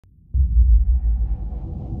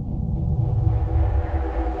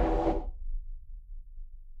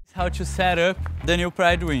how to set up the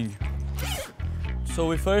NeilPryde wing. So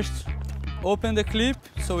we first open the clip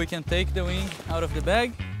so we can take the wing out of the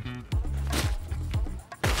bag.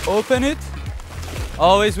 Open it,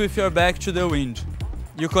 always with your back to the wind.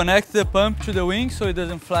 You connect the pump to the wing so it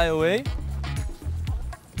doesn't fly away.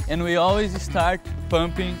 And we always start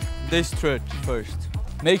pumping the strut first.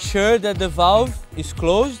 Make sure that the valve is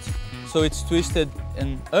closed, so it's twisted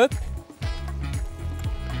and up.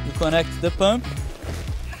 You connect the pump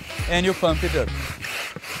and you pump it up.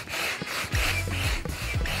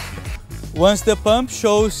 Once the pump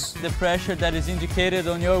shows the pressure that is indicated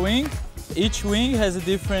on your wing, each wing has a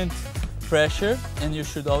different pressure and you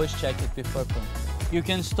should always check it before pumping. You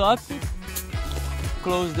can stop,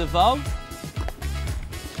 close the valve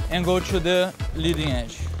and go to the leading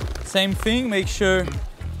edge. Same thing, make sure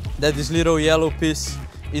that this little yellow piece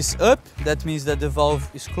is up. That means that the valve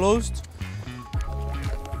is closed.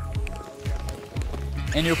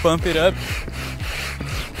 And you pump it up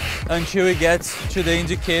until it gets to the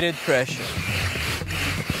indicated pressure.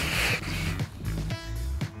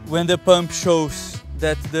 When the pump shows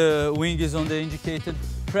that the wing is on the indicated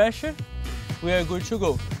pressure, we are good to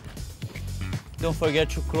go. Don't forget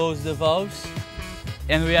to close the valves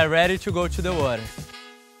and we are ready to go to the water.